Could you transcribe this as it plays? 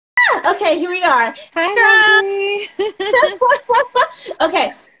Okay, here we are. Hi, Leslie.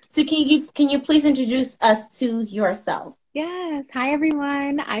 Okay, so can you please introduce us to yourself? Yes. Hi,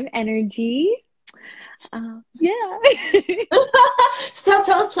 everyone. I'm Energy. Yeah. So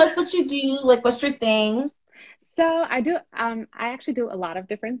tell us what you do, like what's your thing? So I actually do a lot of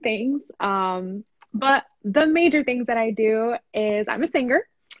different things. But the major things that I do is I'm a singer,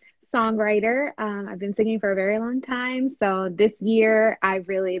 songwriter. I've been singing for a very long time. So this year I've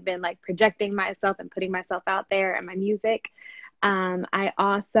really been like projecting myself and putting myself out there and my music. I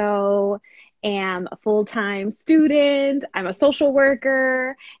also am a full-time student. I'm a social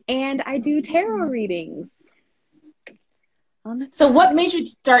worker and I do tarot readings on the So what side. made you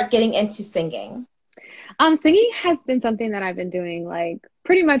start getting into singing? Singing has been something that I've been doing like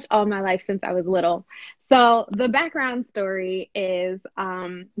pretty much all my life since I was little. So the background story is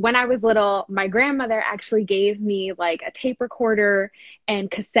when I was little, my grandmother actually gave me like a tape recorder and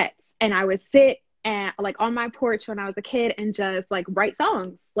cassettes, and I would sit and like on my porch when I was a kid and just like write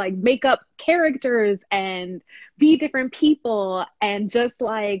songs, like make up characters and be different people and just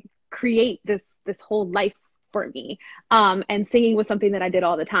like create this whole life for me. And singing was something that I did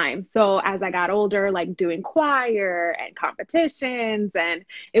all the time. So as I got older, like doing choir and competitions, and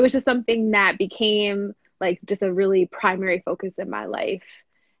it was just something that became like just a really primary focus in my life.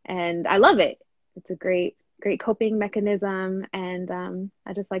 And I love it. It's a great coping mechanism. And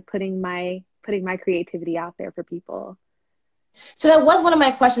I just like putting my creativity out there for people. So that was one of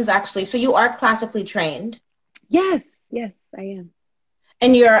my questions actually. So you are classically trained, Yes, yes, I am.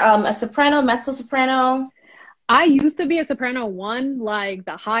 and you're a soprano, mezzo soprano. I used to be a soprano one, like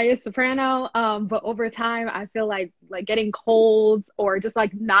the highest soprano. But over time, I feel like getting colds or just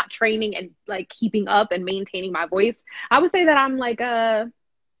like not training and like keeping up and maintaining my voice. I would say that I'm like a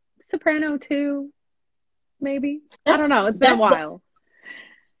soprano two, maybe. I That's don't know. It's been a that's while.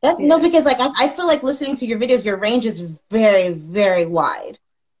 that's no, Yeah. because like I feel like listening to your videos, your range is very, very wide.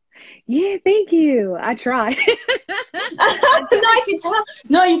 Yeah, thank you. I try. No, I try. I can tell.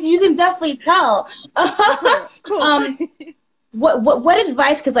 No, you can definitely tell. Oh, cool, cool. um, what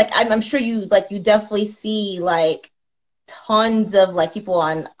advice? Because like I'm sure you definitely see like tons of like people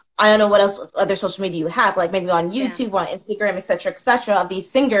on, I don't know what else other social media you have, like maybe on Yeah, YouTube, on Instagram, et cetera, of these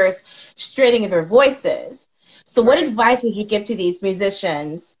singers straightening their voices. So what right. advice would you give to these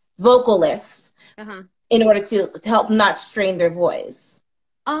musicians, vocalists, Uh-huh. in order to help not strain their voice?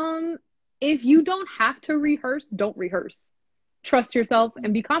 Um, if you don't have to rehearse, don't rehearse. Trust yourself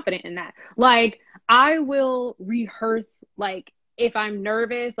and be confident in that. Like, I will rehearse, like, if I'm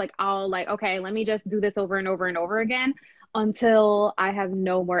nervous, like, I'll, like, okay, let me just do this over and over and over again until I have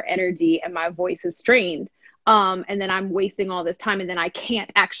no more energy and my voice is strained. And then I'm wasting all this time and then I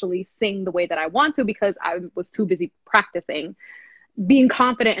can't actually sing the way that I want to because I was too busy practicing. Being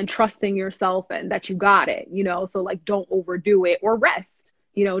confident and trusting yourself and that you got it, so like don't overdo it or rest,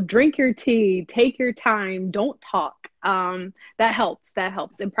 drink your tea, take your time, don't talk. That helps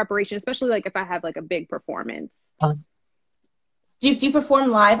in preparation, especially like if I have like a big performance. Do you perform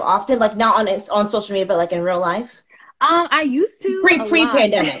live often, like not on social media, but like in real life? I used to a lot.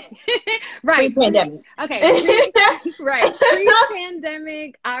 Pre-pandemic. Right. Pre-pandemic. Okay, right.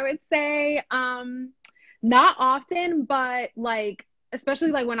 Pre-pandemic, I would say not often, but like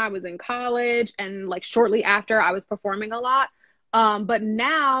especially like when I was in college and like shortly after I was performing a lot. But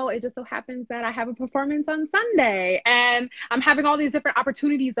now it just so happens that I have a performance on Sunday and I'm having all these different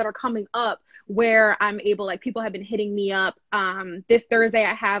opportunities that are coming up where I'm able, like people have been hitting me up. This Thursday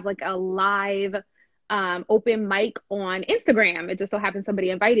I have like a live open mic on Instagram. It just so happened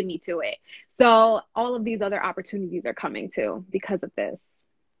somebody invited me to it. So all of these other opportunities are coming too because of this.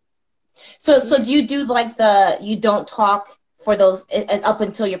 So Yeah. do you do like you don't talk for those up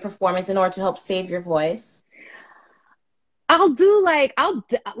until your performance in order to help save your voice? I'll do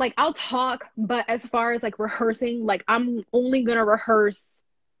I'll talk, but as far as like rehearsing, like I'm only gonna rehearse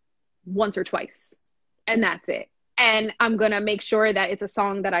once or twice, and that's it. And I'm gonna make sure that it's a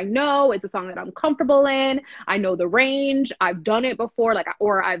song that I know, it's a song that I'm comfortable in. I know the range. I've done it before,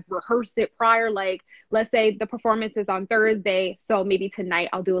 or I've rehearsed it prior. Like, let's say the performance is on Thursday, so maybe tonight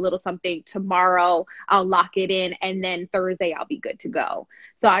I'll do a little something. Tomorrow I'll lock it in, and then Thursday I'll be good to go.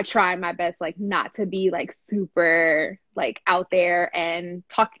 So I try my best, like, not to be like super like out there and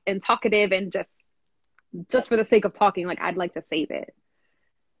talkative and just for the sake of talking. Like, I'd like to save it.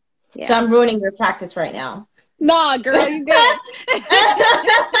 So Yeah. I'm ruining your practice right now. Nah, girl, you good. And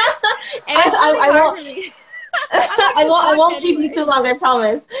it's really I hard won't. for me. I like I to won't. I talk won't keep you anyway. too long. I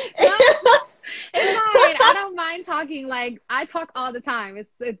promise. No, it's fine. I don't mind talking. Like I talk all the time.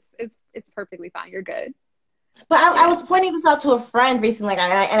 It's perfectly fine. You're good. But I was pointing this out to a friend recently, like,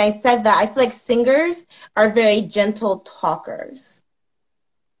 and I said that I feel like singers are very gentle talkers.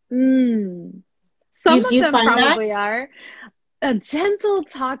 Mm. Do Some do of you them find that? probably are. A gentle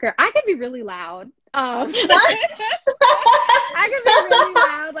talker. I can be really loud. I can be really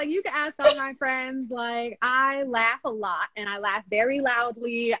loud. Like you can ask all my friends. Like I laugh a lot and I laugh very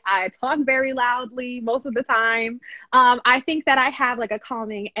loudly. I talk very loudly most of the time. I think that I have like a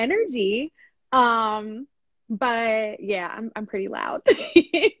calming energy. But yeah, I'm pretty loud.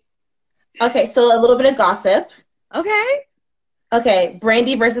 Okay, so a little bit of gossip. Okay. Okay,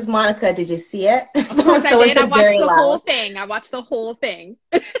 Brandy versus Monica. Did you see it? Of course I Someone did. I said watched very the whole loud. thing. I watched the whole thing.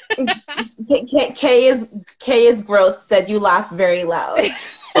 K is growth said you laugh very loud. Yeah,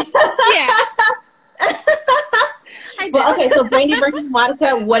 I But did. okay, so Brandy versus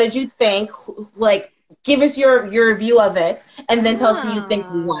Monica, what did you think? Like, give us your view of it, and then tell us who you think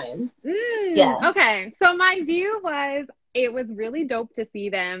Ah. won. Yeah. Okay. So my view was it was really dope to see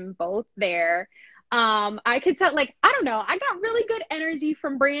them both there. I could tell, like, I don't know, I got really good energy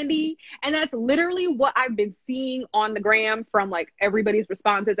from Brandy, and that's literally what I've been seeing on the gram from like everybody's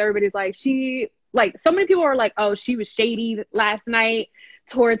responses. Everybody's like, so many people are like, oh, she was shady last night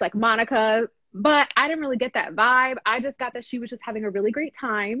towards like Monica, but I didn't really get that vibe. I just got that she was just having a really great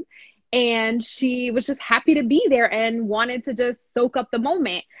time and she was just happy to be there and wanted to just soak up the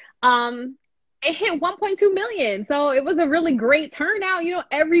moment. It hit 1.2 million, so it was a really great turnout.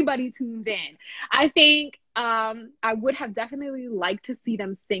 Everybody tuned in. I think I would have definitely liked to see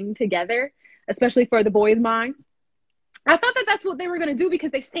them sing together, especially for the boys' mind. I thought that that's what they were going to do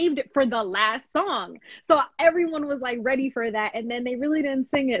because they saved it for the last song. So everyone was like ready for that. And then they really didn't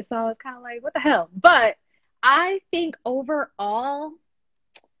sing it. So I was kind of like, what the hell? But I think overall,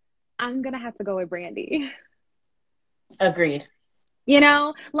 I'm going to have to go with Brandy. Agreed.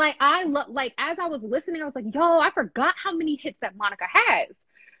 Like like as I was listening, I was like, yo, I forgot how many hits that Monica has.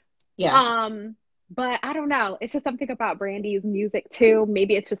 Yeah. But I don't know. It's just something about Brandy's music too.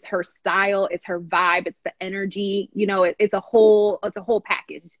 Maybe it's just her style, it's her vibe, it's the energy. It's a whole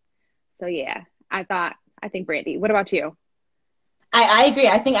package. So yeah, I think Brandy. What about you? I agree.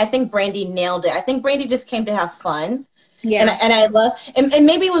 I think Brandy nailed it. I think Brandy just came to have fun. And Yeah. I love, and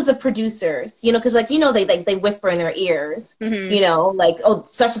maybe it was the producers, because they whisper in their ears, Mm-hmm. like, oh,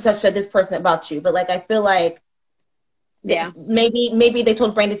 such and such said this person about you, but like I feel like Yeah. maybe they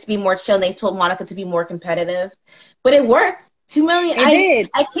told Brandy to be more chill and they told Monica to be more competitive, but it worked. 2 million. It did.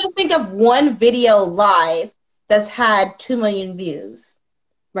 I can't think of one video live that's had 2 million views.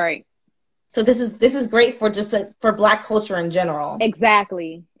 Right. So this is great for just for Black culture in general.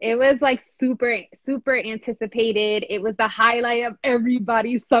 Exactly. It was like super, super anticipated. It was the highlight of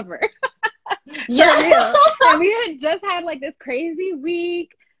everybody's summer. Yeah. For real. And we had just had like this crazy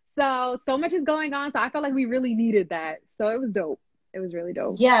week. So much is going on. So I felt like we really needed that. So it was dope. It was really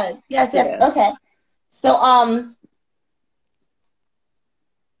dope. Yes. Yeah. Okay. So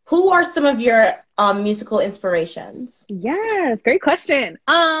who are some of your musical inspirations? Yes, great question.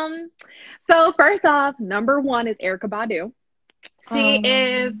 So first off, number one is Erykah Badu. She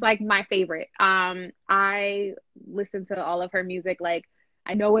is like my favorite. I listen to all of her music. Like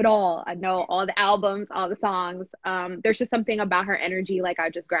I know it all. I know all the albums, all the songs. There's just something about her energy like I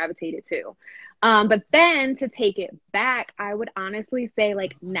just gravitated to. But then to take it back, I would honestly say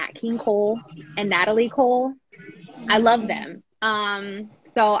like Nat King Cole and Natalie Cole. I love them.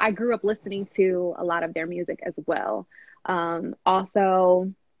 So I grew up listening to a lot of their music as well.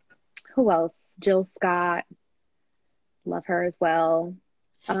 Also, who else? Jill Scott. Love her as well.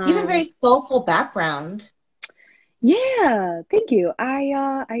 You have a very soulful background. Yeah, thank you.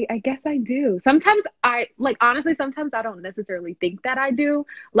 I guess I do. Sometimes honestly, sometimes I don't necessarily think that I do.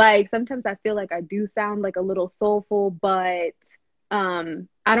 Like sometimes I feel like I do sound like a little soulful, but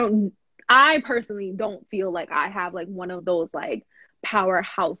I personally don't feel like I have like one of those like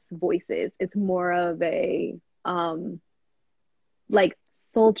powerhouse voices. It's more of a like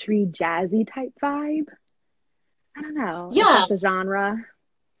sultry jazzy type vibe. I don't know. Yeah. If that's a genre.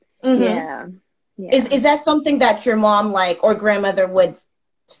 Mm-hmm. Yeah. Yeah. Is that something that your mom or grandmother would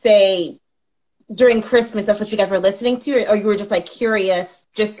say during Christmas? That's what you guys were listening to, or you were just like curious,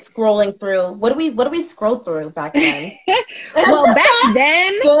 just scrolling through? What do we scroll through back then? Well, back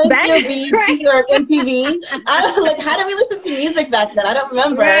then, BT or MTV. Like, how did we listen to music back then? I don't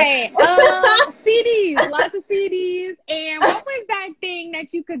remember. Right. CDs, lots of CDs, and what was that thing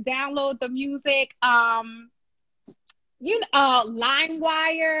that you could download the music?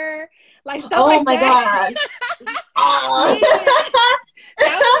 LimeWire. Like stuff like that. Oh my God. Yeah.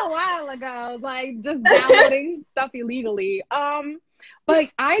 That was a while ago. Like just downloading stuff illegally. But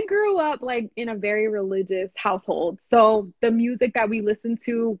I grew up like in a very religious household. So the music that we listened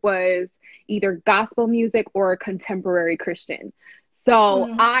to was either gospel music or contemporary Christian. So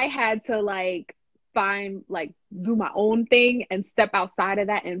Mm. I had to like find like do my own thing and step outside of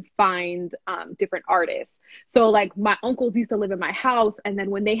that and find different artists. So like my uncles used to live in my house, and then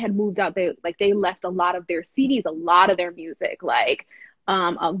when they had moved out, they left a lot of their CDs, a lot of their music, like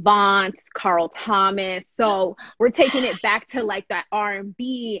Avant, Carl Thomas. So we're taking it back to like that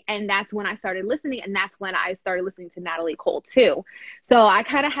R&B, and that's when I started listening, and that's when I started listening to Natalie Cole too. So I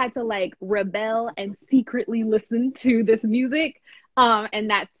kind of had to like rebel and secretly listen to this music, and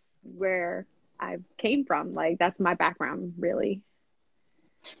that's where I came from. Like that's my background, really.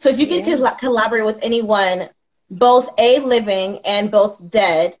 So if you could collaborate with anyone, both A, living and both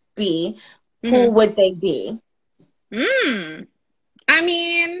dead, B, who would they be? I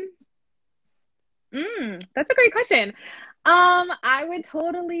mean, that's a great question. I would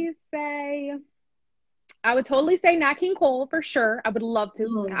totally say Nat King Cole for sure. I would love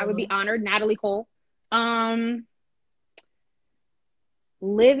to. I would be honored. Natalie Cole.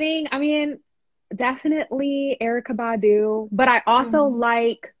 Living, I mean, definitely Erykah Badu, but I also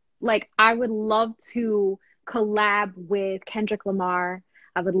like I would love to collab with Kendrick Lamar.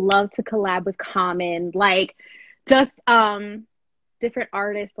 I would love to collab with Common, like just different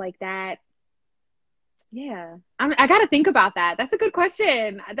artists like that. Yeah, I got to think about that. That's a good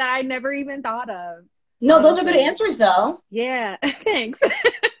question that I never even thought of. No, honestly. Those are good answers though. Yeah, thanks.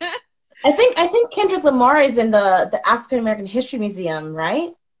 I think Kendrick Lamar is in the African American History Museum,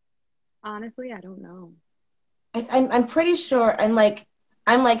 right? Honestly, I don't know. I'm pretty sure. I'm like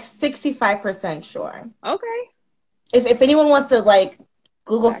 65% sure. Okay. If anyone wants to like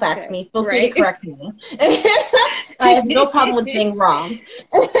Google fact me, feel free to correct me. I have no problem with being wrong.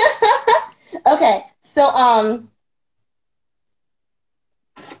 Okay, so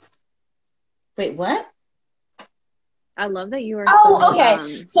wait, what? I love that you are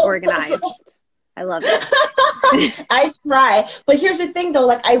so organized. So, I love it. I try, but here's the thing though,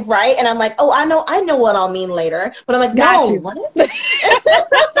 like I write and I'm like, oh, I know what I'll mean later, but I'm like, no, what?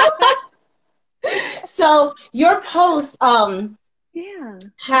 So your posts have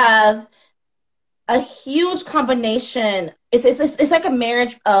a huge combination. It's like a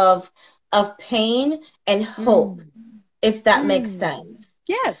marriage of pain and hope, if that makes sense.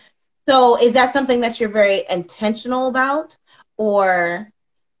 Yes. So is that something that you're very intentional about, or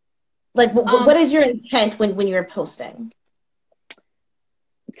like what is your intent when you're posting?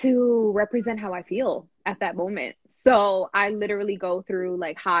 To represent how I feel at that moment. So I literally go through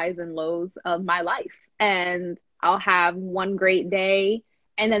like highs and lows of my life, and I'll have one great day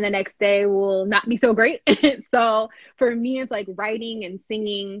and then the next day will not be so great. So for me, it's like writing and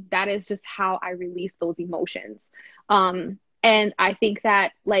singing. That is just how I release those emotions. And I think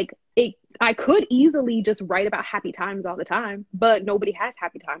that like I could easily just write about happy times all the time, but nobody has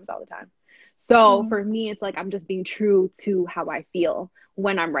happy times all the time. So for me, it's like I'm just being true to how I feel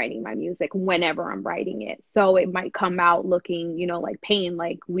when I'm writing my music, whenever I'm writing it. So it might come out looking, like pain.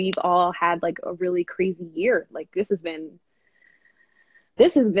 Like we've all had like a really crazy year. Like this has been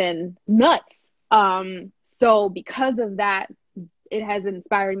nuts. So because of that, it has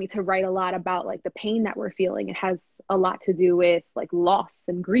inspired me to write a lot about like the pain that we're feeling. It has a lot to do with like loss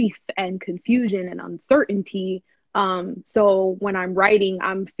and grief and confusion and uncertainty. So when I'm writing,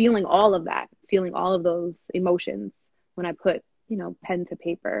 I'm feeling all of that, feeling all of those emotions when I put, pen to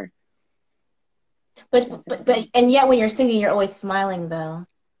paper. But and yet when you're singing, you're always smiling though.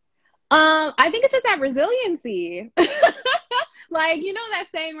 I think it's just that resiliency. Like, that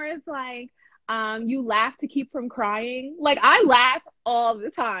saying where it's like, you laugh to keep from crying. Like I laugh all the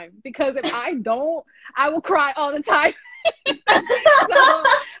time because if I don't, I will cry all the time. So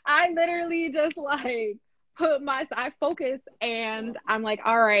I literally just like I focus and I'm like,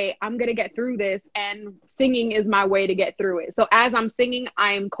 all right, I'm going to get through this. And singing is my way to get through it. So as I'm singing,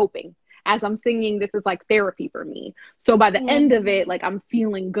 I'm coping. As I'm singing, this is like therapy for me. So by the end of it, like I'm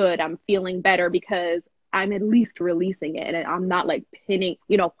feeling good. I'm feeling better because I'm at least releasing it. And I'm not like pinning,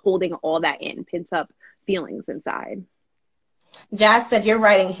 holding all that in, pent up feelings inside. Jazz said you're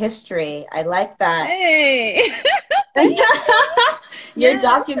writing history. I like that. Hey. You're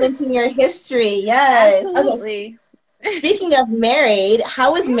documenting your history. Yes. Absolutely. Okay. Speaking of married,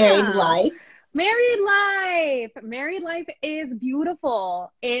 how is married life? Married life is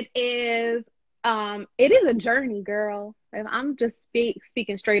beautiful. It is a journey, girl. I'm just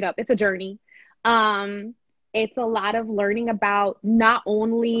speaking straight up. It's a journey. It's a lot of learning about not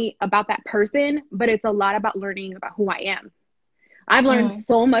only about that person, but it's a lot about learning about who I am. I've learned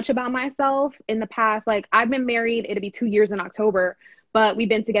so much about myself in the past. Like I've been married, it'll be 2 years in October, but we've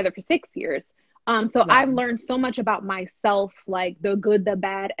been together for 6 years. So Wow. I've learned so much about myself, like the good, the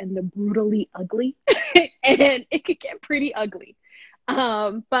bad, and the brutally ugly. And it could get pretty ugly.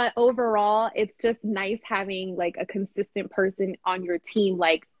 But overall, it's just nice having like a consistent person on your team.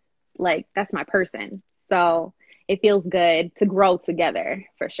 Like that's my person. So it feels good to grow together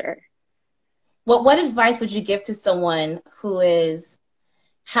for sure. What advice would you give to someone who is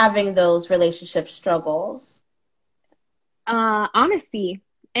having those relationship struggles? Honesty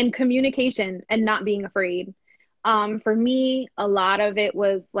and communication and not being afraid. For me, a lot of it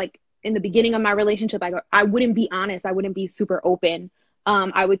was like in the beginning of my relationship, I wouldn't be honest. I wouldn't be super open.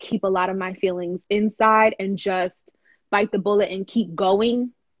 I would keep a lot of my feelings inside and just bite the bullet and keep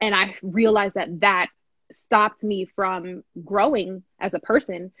going. And I realized that stopped me from growing as a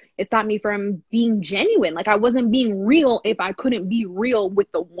person. It stopped me from being genuine. Like I wasn't being real if I couldn't be real with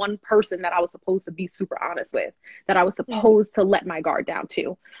the one person that I was supposed to be super honest with, that I was supposed to let my guard down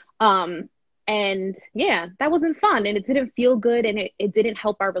to. And yeah, that wasn't fun and it didn't feel good and it didn't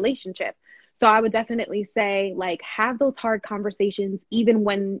help our relationship. So I would definitely say like have those hard conversations even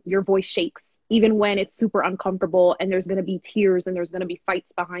when your voice shakes, even when it's super uncomfortable and there's going to be tears and there's going to be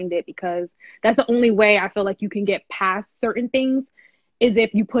fights behind it, because that's the only way I feel like you can get past certain things is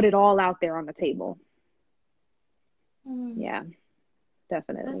if you put it all out there on the table. Yeah,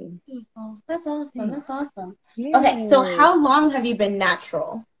 definitely. That's beautiful. That's awesome. That's awesome. Yeah. Okay, so how long have you been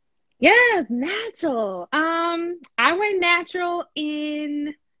natural? Yes, natural. I went natural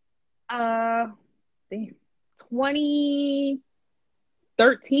in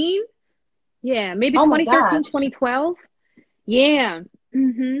 2013. Yeah, maybe 2013, 2012. Yeah.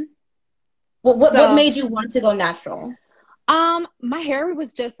 Mm-hmm. What made you want to go natural? My hair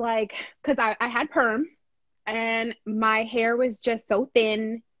was just like, because I had perm and my hair was just so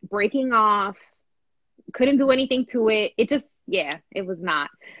thin, breaking off, couldn't do anything to it. It just, yeah, it was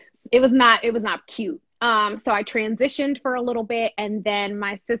not cute. So I transitioned for a little bit and then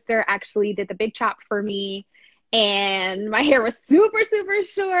my sister actually did the big chop for me. And my hair was super, super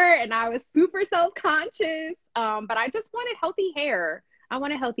short and I was super self-conscious. But I just wanted healthy hair. I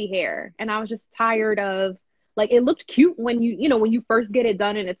wanted healthy hair. And I was just tired of, like, it looked cute when when you first get it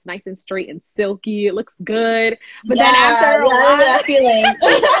done and it's nice and straight and silky. It looks good. But then after a while, I know that feeling.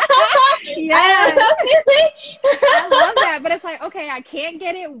 Yeah. I love that. But it's like, okay, I can't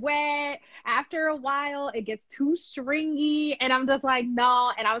get it wet. After a while, it gets too stringy. And I'm just like,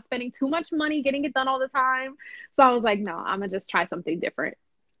 no. And I was spending too much money getting it done all the time. So I was like, no, I'm going to just try something different.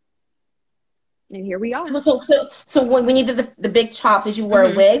 And here we are. So when you did the big chop, did you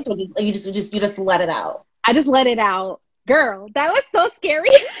wear wigs or you just let it out? I just let it out. Girl, that was so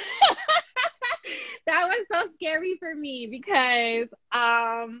scary. That was so scary for me because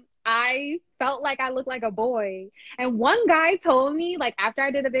I felt like I looked like a boy. And one guy told me, like, after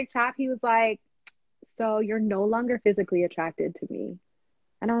I did a big chop, he was like, so you're no longer physically attracted to me.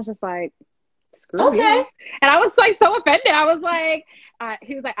 And I was just like, screw you. And I was like so offended. I was like,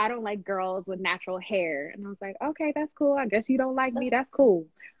 he was like, I don't like girls with natural hair. And I was like, okay, that's cool. I guess you don't like me. That's cool.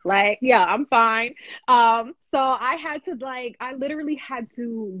 Like, yeah, I'm fine. So I literally had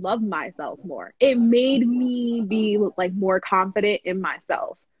to love myself more. It made me be like more confident in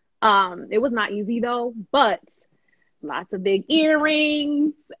myself. It was not easy though, but lots of big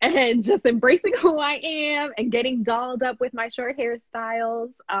earrings and just embracing who I am and getting dolled up with my short hairstyles.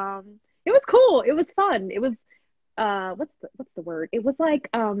 It was cool. It was fun. It was, what's the word? It was like,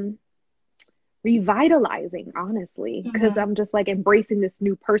 revitalizing, honestly, because I'm just like embracing this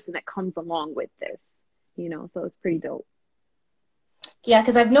new person that comes along with this, so it's pretty dope. Yeah,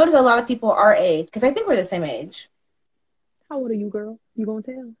 because I've noticed a lot of people our age, because I think we're the same age. How old are you, girl? You gonna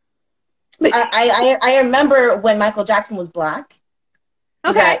tell? I remember when Michael Jackson was black.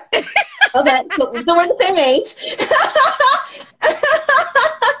 Okay. Okay, so we're the same age.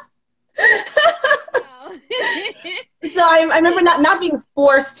 So I remember not being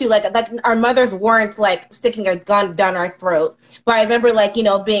forced to like our mothers weren't like sticking a gun down our throat, but I remember like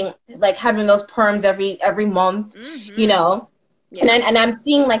being like having those perms every month, Yeah. And I'm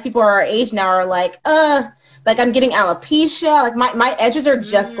seeing like people our age now are like I'm getting alopecia, like my edges are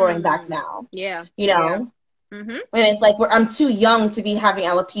just growing back now. Yeah. And it's like I'm too young to be having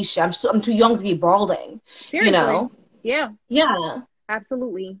alopecia. I'm too young to be balding. Seriously. Yeah.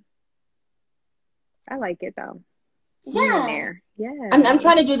 Absolutely. I like it though. Yeah. Yeah. I'm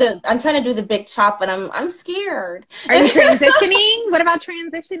trying to do the big chop, but I'm scared. Are you transitioning? What about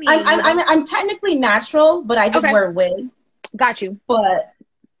transitioning? I'm technically natural, but I just wear a wig. Got you. But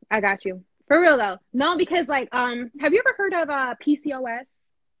I got you. For real though. No, because like have you ever heard of PCOS?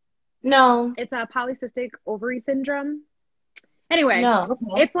 No. It's a polycystic ovary syndrome. Anyway, No.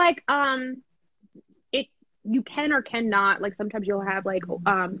 Okay. it's like it you can or cannot, like sometimes you'll have like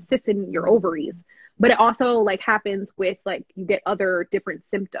cysts in your ovaries, but it also like happens with like you get other different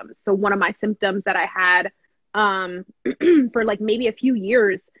symptoms. So one of my symptoms that I had for like maybe a few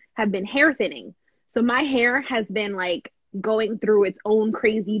years have been hair thinning. So my hair has been like going through its own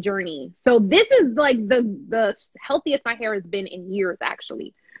crazy journey. So this is like the healthiest my hair has been in years,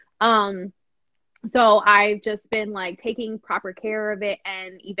 actually. So I've just been like taking proper care of it,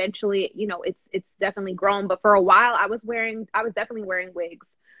 and eventually, you know, it's definitely grown. But for a while I was definitely wearing wigs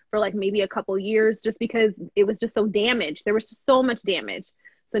for like maybe a couple years, just because it was just so damaged. There was just so much damage.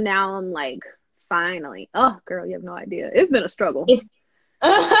 So now I'm like, finally. Oh, girl, you have no idea. It's been a struggle. Is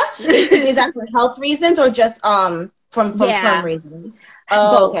is that for health reasons or just from perm reasons?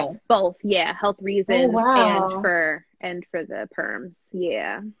 Oh, both, okay. both, yeah, health reasons. Oh, wow. And for the perms,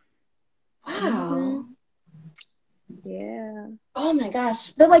 yeah. Wow. Yeah. Oh my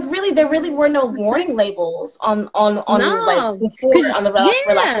gosh. But like really there really were no warning labels on No, like before on the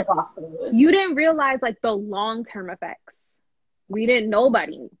yeah, relaxer boxes. you didn't realize like the long-term effects. We didn't,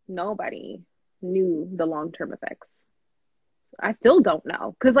 nobody knew the long-term effects. I still don't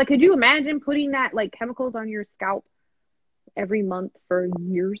know. Because like, could you imagine putting that like chemicals on your scalp every month for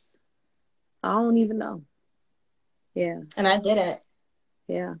years? I don't even know. Yeah. And I did it.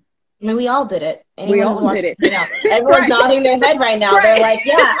 Yeah. I mean, we all did it. We Anyone who's all did watching it. right now, everyone's Right. nodding their head right now. Right. They're like,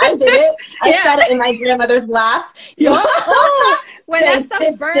 "Yeah, I did it. I Yeah. sat it in my grandmother's lap." Yup. Oh, when that Then stuff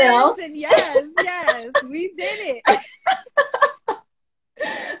sit burns, still. and yes, we did it.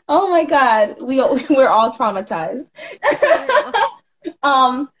 Oh my God, we're all traumatized.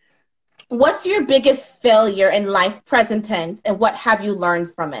 What's your biggest failure in life, present tense, and what have you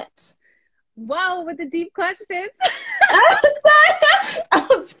learned from it? Whoa, with the deep questions. Sorry, I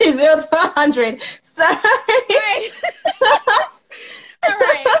would say 0 to 100. Sorry. Right. All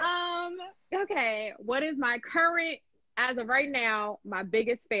right. Okay. What is my current, as of right now, my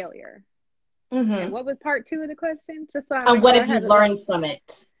biggest failure? Mm-hmm. And what was part 2 of the question? Just so I And what have you learned from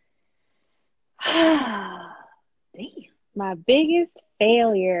it? Damn. My biggest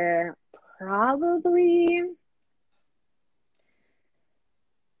failure, probably.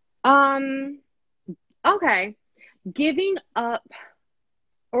 Okay. Giving up,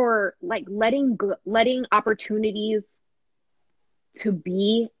 or like letting opportunities to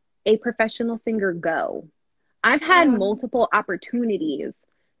be a professional singer go. I've had multiple opportunities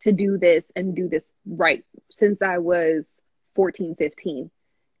to do this and do this right since I was 14, 15.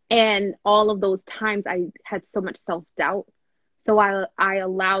 And all of those times I had so much self-doubt. So I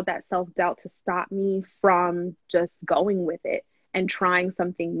allowed that self-doubt to stop me from just going with it and trying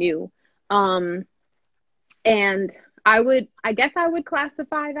something new. And I guess I would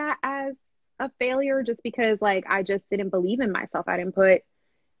classify that as a failure, just because like I just didn't believe in myself. I didn't put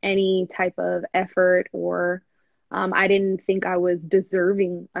any type of effort, or I didn't think I was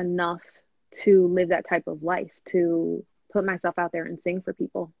deserving enough to live that type of life, to put myself out there and sing for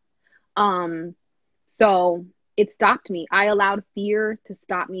people. So it stopped me. I allowed fear to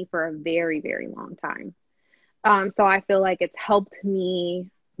stop me for a very, very long time. So I feel like it's helped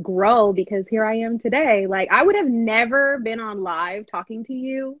me grow, because here I am today. Like, I would have never been on live talking to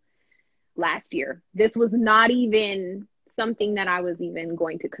you last year. This was not even something that I was even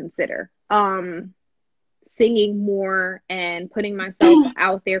going to consider. Singing more and putting myself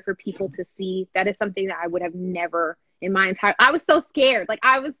out there for people to see, that is something that I would have never in my entire, I was so scared. Like,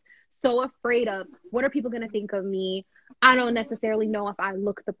 I was so afraid of, what are people going to think of me? I don't necessarily know if I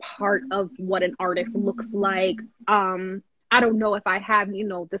look the part of what an artist looks like. I don't know if I have,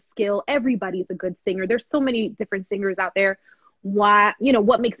 the skill. Everybody's a good singer. There's so many different singers out there. Why,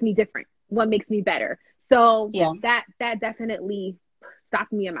 what makes me different? What makes me better? So yeah, that definitely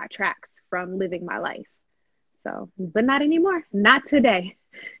stopped me in my tracks from living my life. So, but not anymore. Not today.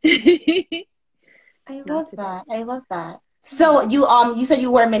 I love that. So you said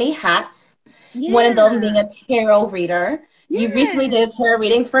you wear many hats. Yeah. One of them being a tarot reader. Yeah. You recently did a tarot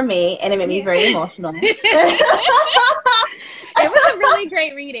reading for me, and it made me very emotional. It was a really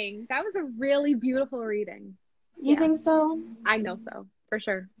great reading. That was a really beautiful reading. You think so? I know so, for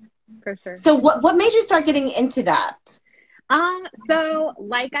sure. For sure. So what made you start getting into that? So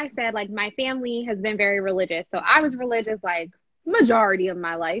like I said, like my family has been very religious. So I was religious like majority of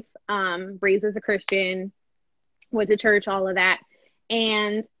my life. Raised as a Christian, went to church, all of that.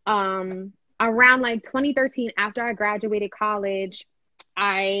 And around like 2013, after I graduated college,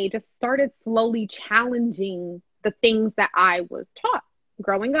 I just started slowly challenging the things that I was taught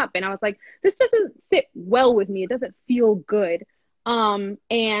growing up. And I was like, this doesn't sit well with me. It doesn't feel good. And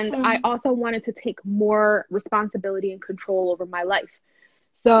I also wanted to take more responsibility and control over my life.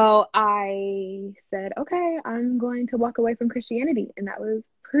 So I said, okay, I'm going to walk away from Christianity. And that was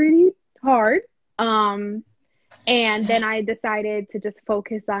pretty hard. And then I decided to just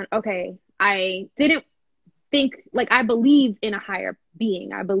focus on, okay, I didn't think, like, I believe in a higher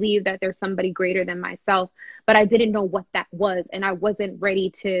being. I believe that there's somebody greater than myself, but I didn't know what that was. And I wasn't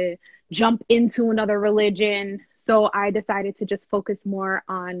ready to jump into another religion. So I decided to just focus more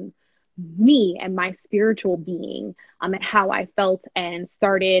on me and my spiritual being, and how I felt, and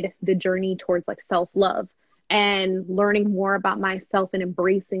started the journey towards like self-love and learning more about myself and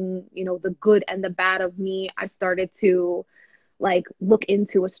embracing, you know, the good and the bad of me. I started to like look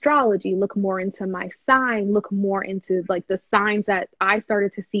into astrology, look more into my sign, look more into like the signs that I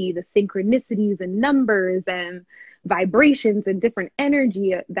started to see, the synchronicities and numbers and vibrations and different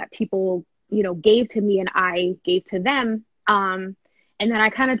energy that people, you know, gave to me and I gave to them. And then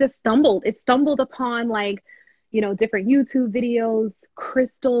I kind of just stumbled upon like, you know, different YouTube videos,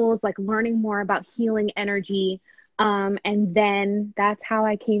 crystals, like learning more about healing energy. And then that's how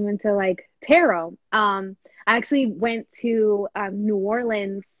I came into like tarot. I actually went to New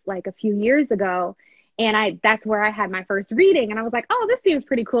Orleans like a few years ago, and that's where I had my first reading. And I was like, oh, this seems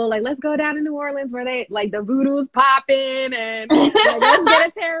pretty cool. Like, let's go down to New Orleans where they like the voodoo's popping, and like, let's get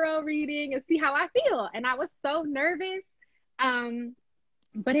a tarot reading and see how I feel. And I was so nervous.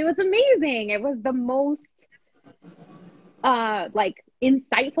 But it was amazing. It was the most like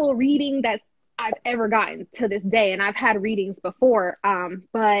insightful reading that I've ever gotten to this day. And I've had readings before,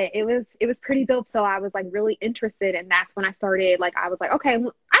 but it was pretty dope. So I was like really interested, and that's when I started, like, I was like, okay,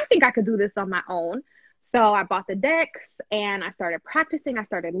 I think I could do this on my own. So I bought the decks and I started practicing, I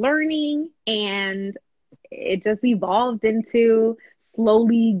started learning, and it just evolved into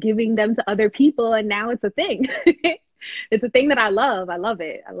slowly giving them to other people. And now it's a thing. It's a thing that I love. I love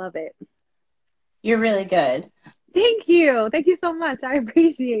it. I love it. You're really good. Thank you. Thank you so much. I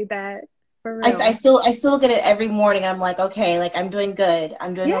appreciate that. For real. I still look at it every morning. I'm like, okay, like I'm doing good.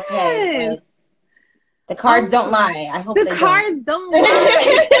 I'm doing okay. Like, the cards don't lie. I hope the cards don't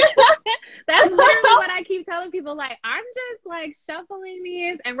lie. That's literally what I keep telling people. Like, I'm just like shuffling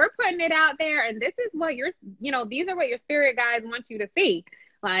these and we're putting it out there. And this is what these are what your spirit guides want you to see.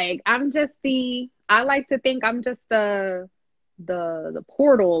 Like, I like to think I'm just the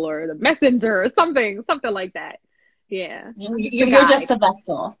portal or the messenger or something like that. Yeah. You're just the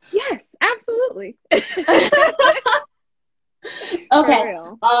vessel. Yes, absolutely. Okay.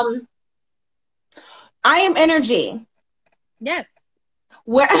 IAmEnerjy. Yes.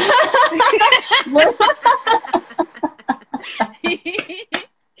 Where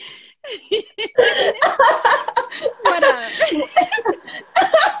What up?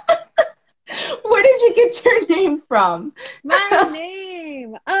 Where did you get your name from? My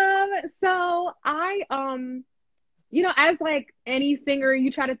name. So I you know, as like any singer, you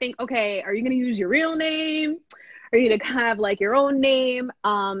try to think, okay, are you gonna use your real name? Are you gonna have like your own name?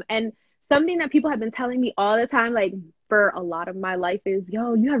 And something that people have been telling me all the time, like for a lot of my life, is,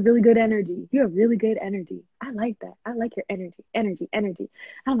 yo, you have really good energy. You have really good energy. I like that. I like your energy.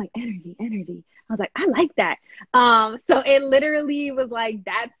 I'm like, energy. I was like, I like that. So it literally was like,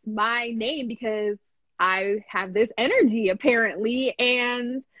 that's my name because I have this energy apparently.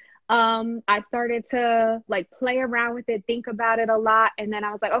 And I started to like play around with it, think about it a lot. And then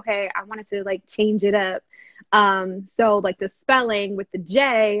I was like, okay, I wanted to like change it up. So like the spelling with the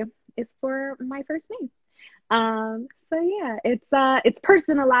J is for my first name. So yeah, it's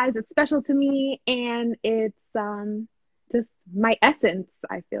personalized, it's special to me, and it's just my essence,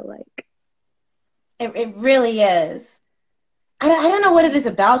 I feel like. It really is. I don't know what it is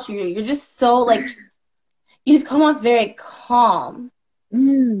about you. You're just so like, you just come off very calm.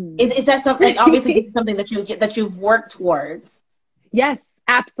 Is that something, like, obviously this is something that you've worked towards? Yes,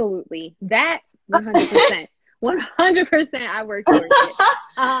 absolutely. That 100%. 100% I work towards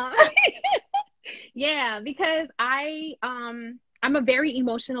it. Yeah, because I'm a very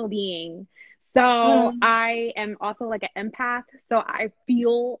emotional being. So I am also like an empath. So I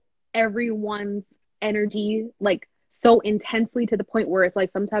feel everyone's energy like so intensely, to the point where it's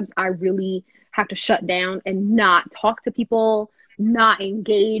like sometimes I really have to shut down and not talk to people, not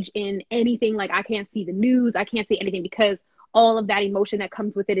engage in anything. Like, I can't see the news, I can't see anything, because all of that emotion that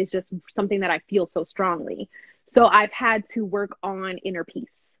comes with it is just something that I feel so strongly. So I've had to work on inner peace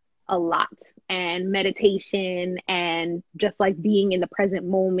a lot, and meditation, and just like being in the present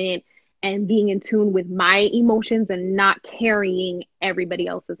moment and being in tune with my emotions and not carrying everybody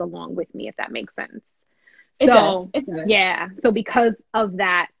else's along with me, if that makes sense. It does. Yeah. So because of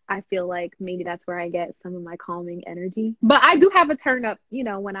that, I feel like maybe that's where I get some of my calming energy. But I do have a turn up, you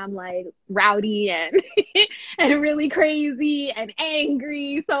know, when I'm like rowdy and and really crazy and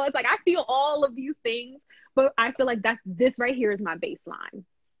angry. So it's like I feel all of these things, but I feel like this right here is my baseline.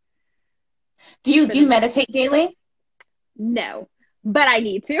 Do you meditate daily? No, but I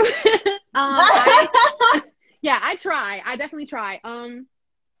need to. Yeah, I try. I definitely try.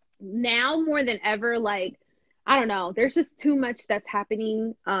 Now more than ever, like, I don't know, there's just too much that's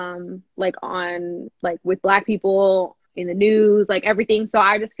happening, like with Black people in the news, like everything. So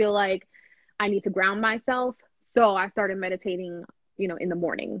I just feel like I need to ground myself. So I started meditating, you know, in the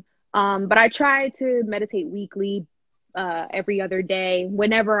morning. But I try to meditate weekly, every other day,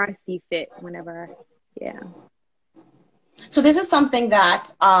 whenever I see fit, yeah. So this is something that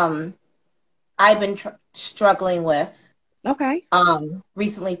I've been struggling with. Okay.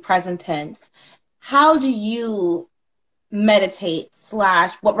 Recently, present tense. How do you meditate /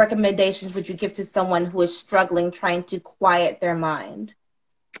 what recommendations would you give to someone who is struggling trying to quiet their mind?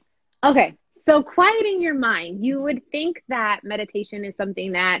 Okay. So quieting your mind, you would think that meditation is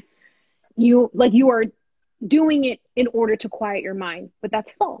something that you are doing it in order to quiet your mind, but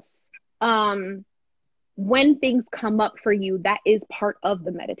that's false. When things come up for you, that is part of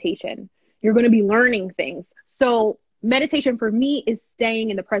the meditation. You're going to be learning things. So meditation for me is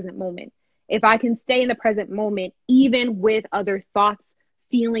staying in the present moment. If I can stay in the present moment, even with other thoughts,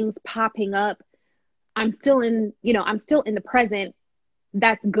 feelings popping up, I'm still in the present.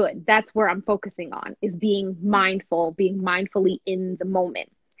 That's good. That's where I'm focusing on, is being mindful, being mindfully in the moment.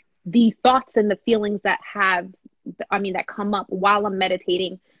 The thoughts and the feelings that come up while I'm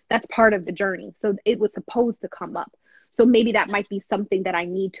meditating, that's part of the journey. So it was supposed to come up. So maybe that might be something that I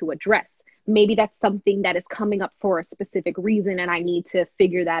need to address. Maybe that's something that is coming up for a specific reason and I need to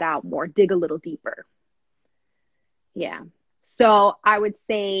figure that out more, dig a little deeper. Yeah. So I would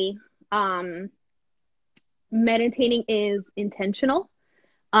say meditating is intentional,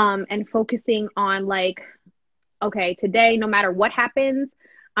 and focusing on like, okay, today, no matter what happens,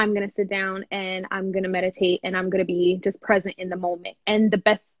 I'm going to sit down and I'm going to meditate and I'm going to be just present in the moment. And the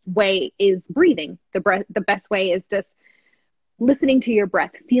best way is breathing. The best way is just listening to your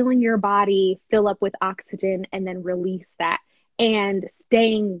breath, feeling your body fill up with oxygen and then release that, and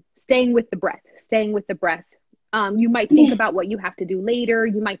staying with the breath. You might think about what you have to do later.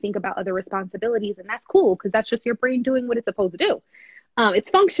 You might think about other responsibilities, and that's cool because that's just your brain doing what it's supposed to do.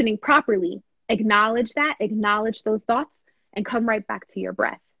 It's functioning properly. Acknowledge those thoughts and come right back to your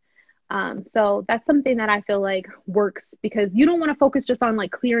breath. So that's something that I feel like works, because you don't want to focus just on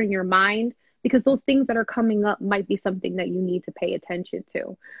like clearing your mind, because those things that are coming up might be something that you need to pay attention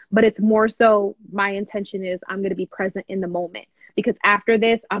to. But it's more so, my intention is I'm going to be present in the moment, because after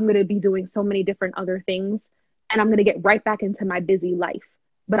this, I'm going to be doing so many different other things and I'm going to get right back into my busy life.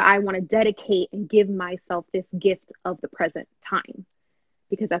 But I want to dedicate and give myself this gift of the present time,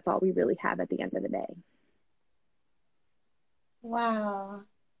 because that's all we really have at the end of the day. Wow.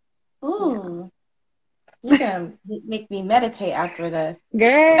 Ooh. You're going to make me meditate after this.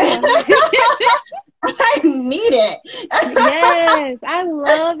 Girl. I need it. Yes, I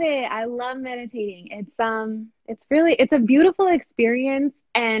love it. I love meditating. It's a beautiful experience.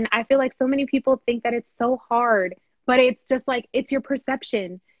 And I feel like so many people think that it's so hard, but it's just like, it's your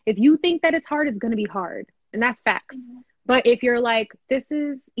perception. If you think that it's hard, it's going to be hard. And that's facts. Mm-hmm. But if you're like, this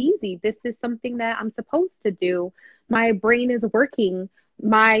is easy, this is something that I'm supposed to do, my brain is working,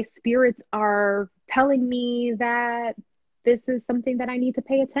 my spirits are telling me that this is something that I need to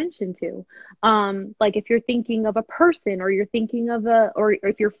pay attention to. Like if you're thinking of a person, or you're thinking of or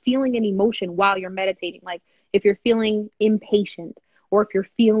if you're feeling an emotion while you're meditating, like if you're feeling impatient, or if you're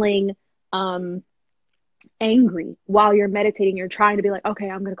feeling angry while you're meditating, you're trying to be like, okay,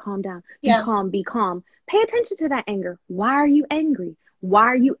 I'm going to calm down. Be calm. Pay attention to that anger. Why are you angry? Why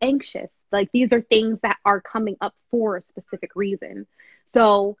are you anxious? Like, these are things that are coming up for a specific reason.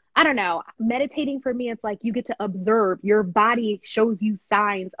 So I don't know, meditating for me, it's like you get to observe. Your body shows you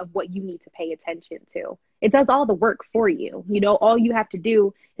signs of what you need to pay attention to. It does all the work for you. You know, all you have to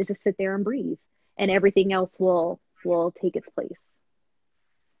do is just sit there and breathe, and everything else will take its place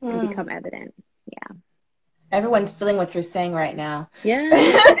and become evident. Yeah. Everyone's feeling what you're saying right now. Yeah.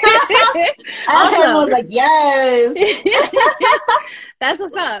 Everyone was like, yes. That's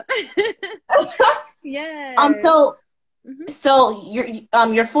what's up. Yeah. So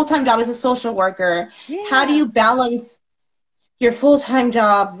your full-time job as a social worker. Yeah. How do you balance your full-time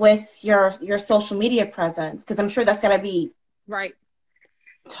job with your social media presence? Because I'm sure that's gotta be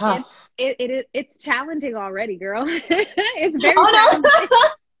tough. It's challenging already, girl. It's very challenging.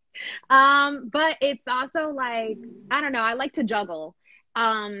 But it's also like, I don't know, I like to juggle.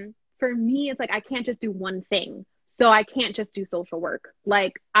 For me, it's like I can't just do one thing. So I can't just do social work.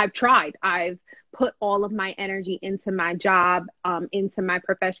 Like I've tried. I've put all of my energy into my job, into my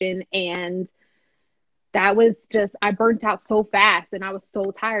profession, and that was just, I burnt out so fast and I was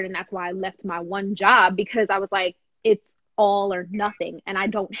so tired. And that's why I left my one job, because I was like, it's all or nothing. And I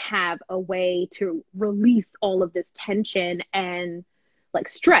don't have a way to release all of this tension and like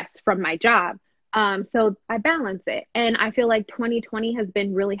stress from my job. So I balance it. And I feel like 2020 has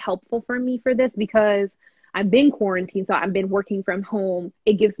been really helpful for me for this, because I've been quarantined. So I've been working from home.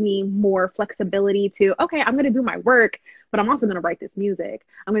 It gives me more flexibility to, okay, I'm going to do my work, but I'm also going to write this music.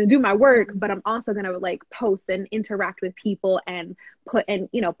 I'm going to do my work, but I'm also going to like post and interact with people and put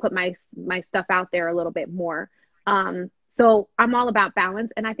my stuff out there a little bit more. So I'm all about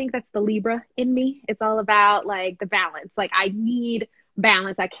balance. And I think that's the Libra in me. It's all about like the balance. Like I need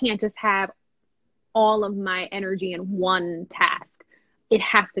balance. I can't just have all of my energy in one task. It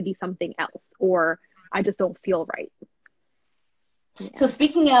has to be something else, or I just don't feel right. Yeah. So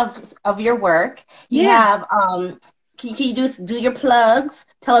speaking of your work, you have can you do your plugs?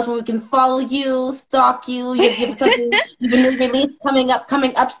 Tell us where we can follow you, stalk you. You have something, you've been released coming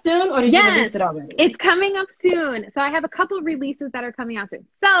up soon, or did you release it already? It's coming up soon. So I have a couple of releases that are coming out soon.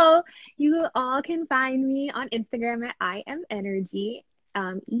 So you all can find me on Instagram at IAmEnerjy,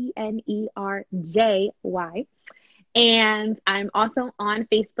 ENERJY. And I'm also on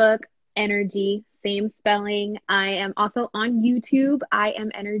Facebook, Energy, same spelling. I am also on YouTube,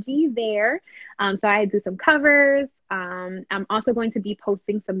 IAmEnerjy there. So I do some covers. I'm also going to be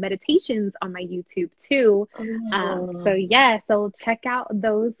posting some meditations on my YouTube too. So check out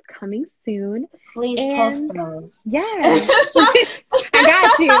those coming soon. Please post those. Yeah. I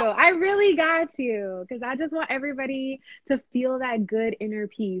got you. I really got you. Because I just want everybody to feel that good inner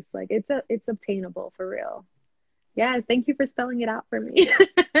peace. Like it's obtainable for real. Yes, thank you for spelling it out for me.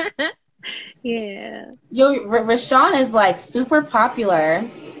 Yeah. Rashawn is like super popular.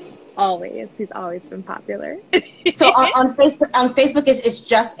 Always. He's always been popular. So on Facebook it's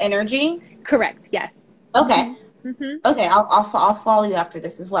just Energy? Correct, yes. Okay. Mm-hmm. Okay, I'll follow you after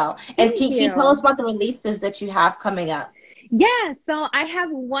this as well. And can you tell us about the releases that you have coming up? Yeah, so I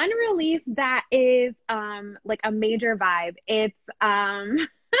have one release that is like a major vibe. It's oh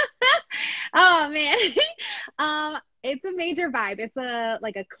man. It's a major vibe. It's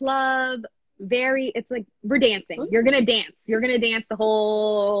like a club, it's like we're dancing. You're gonna dance. You're gonna dance the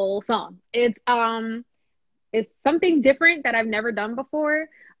whole song. It's something different that I've never done before.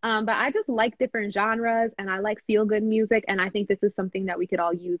 But I just like different genres and I like feel good music, and I think this is something that we could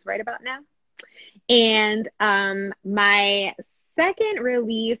all use right about now. And my second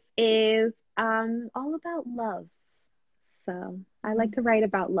release is all about love. So I like to write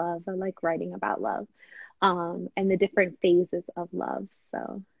about love. I like writing about love, and the different phases of love.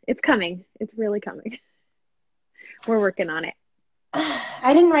 So it's coming. It's really coming. We're working on it.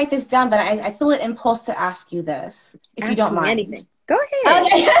 I didn't write this down, but I feel an impulse to ask you this, if you don't mind. Anything. Go ahead.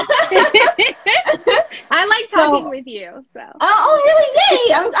 Okay. I like talking with you. So. Oh, really?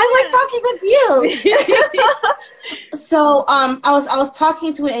 Yay! I like talking with you. So, I was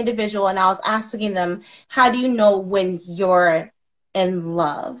talking to an individual and I was asking them, how do you know when you're in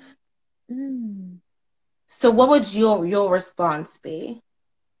love? So, what would your response be?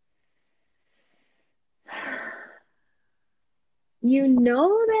 You know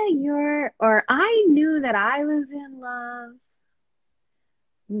that I knew that I was in love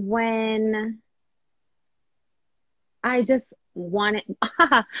when I just wanted,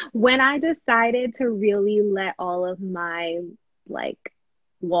 when I decided to really let all of my like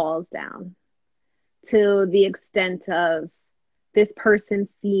walls down, to the extent of this person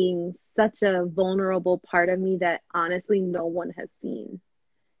seeing such a vulnerable part of me that honestly no one has seen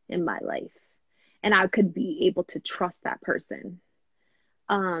in my life. And I could be able to trust that person.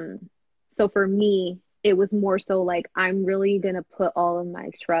 So for me, it was more so like, I'm really going to put all of my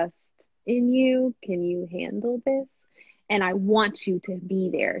trust in you. Can you handle this? And I want you to be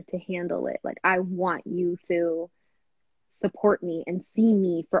there to handle it. Like, I want you to support me and see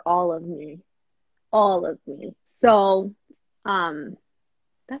me for all of me. So,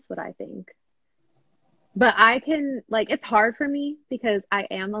 that's what I think. But I can, like, it's hard for me because I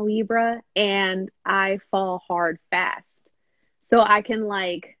am a Libra and I fall hard fast. So I can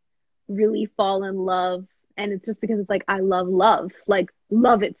like really fall in love, and it's just because it's like I love love. Like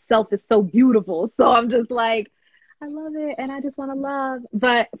love itself is so beautiful. So I'm just like, I love it and I just want to love.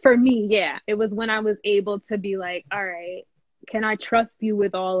 But for me, yeah, it was when I was able to be like, all right, can I trust you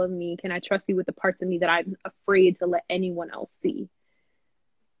with all of me? Can I trust you with the parts of me that I'm afraid to let anyone else see?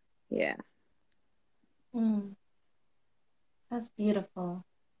 Yeah. That's beautiful.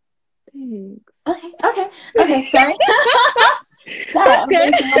 Thanks. Okay. Sorry. Sorry, I'm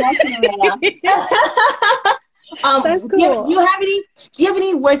Good. getting right now. That's cool. Do you have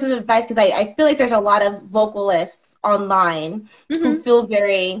any words of advice? Because I feel like there's a lot of vocalists online who feel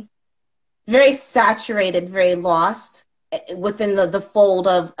very, very saturated, very lost within the fold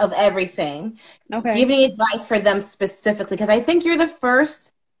of everything. Okay. Do you have any advice for them specifically? Because I think you're the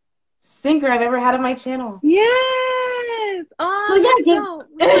first singer I've ever had on my channel. Yes. Oh,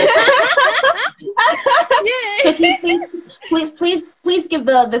 So please give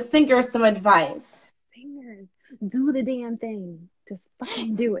the singers some advice. Singers, do the damn thing. Just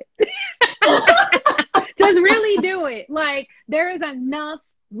fucking do it. Just really do it. Like, there is enough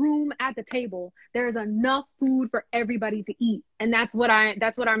room at the table. There is enough food for everybody to eat. And that's what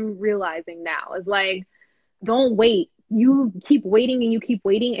I'm realizing now. Is like, don't wait. You keep waiting and you keep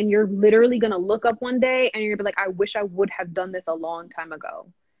waiting, and you're literally gonna look up one day and you're gonna be like, I wish I would have done this a long time ago.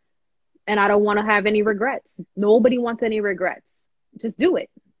 And I don't want to have any regrets. Nobody wants any regrets. Just do it.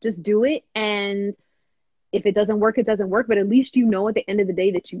 Just do it. And if it doesn't work, it doesn't work. But at least you know at the end of the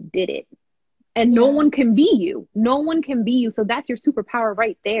day that you did it. And no one can be you. No one can be you. So that's your superpower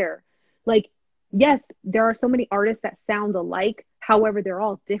right there. Like, yes, there are so many artists that sound alike. However, they're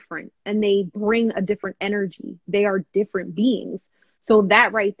all different and they bring a different energy. They are different beings. So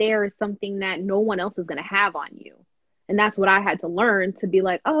that right there is something that no one else is going to have on you. And that's what I had to learn, to be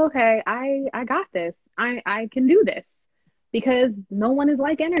like, oh, okay, I got this. I can do this, because no one is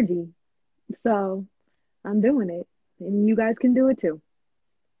like Energy. So I'm doing it, and you guys can do it too,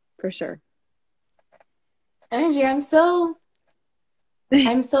 for sure. Energy, I'm so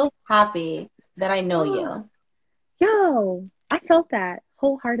happy that I know you. Yo, I felt that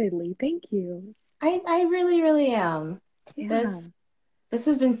wholeheartedly. Thank you. I really, really am. Yeah. This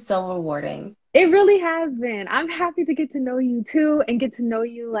has been so rewarding. It really has been. I'm happy to get to know you too, and get to know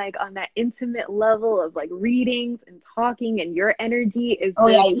you like on that intimate level of like readings and talking, and your energy is I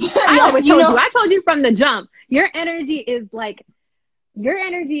always told you. I told you from the jump. Your energy is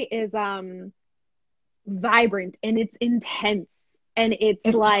vibrant, and it's intense, and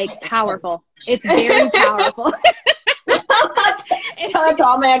it's like powerful. It's very powerful. Tell it to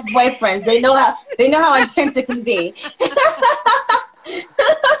all my ex-boyfriends. They know how intense it can be.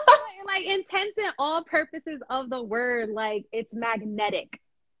 Like, intense in all purposes of the word. Like, it's magnetic.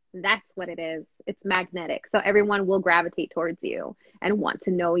 That's what it is. It's magnetic. So everyone will gravitate towards you and want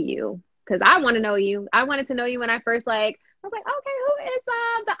to know you. Because I want to know you. I wanted to know you when I first I was like, okay, who is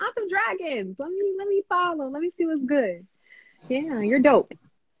the Aunt of Dragons? Let me follow. Let me see what's good. Yeah, you're dope.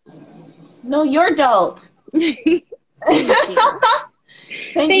 No, you're dope. Thank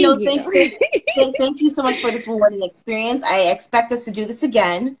you. Thank you so much for this rewarding experience. I expect us to do this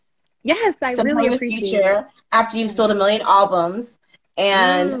again. Yes, I really appreciate it. After you've sold 1 million albums,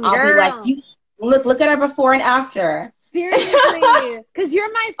 and I'll be like, look at our before and after. Seriously, because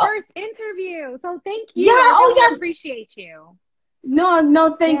you're my first interview, so thank you. Yeah, I appreciate you.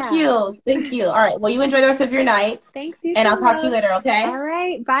 No, thank you. All right, well, you enjoy the rest of your night. Thanks, you. And I'll talk to you later, okay? All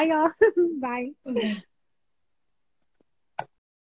right, bye, y'all. Bye.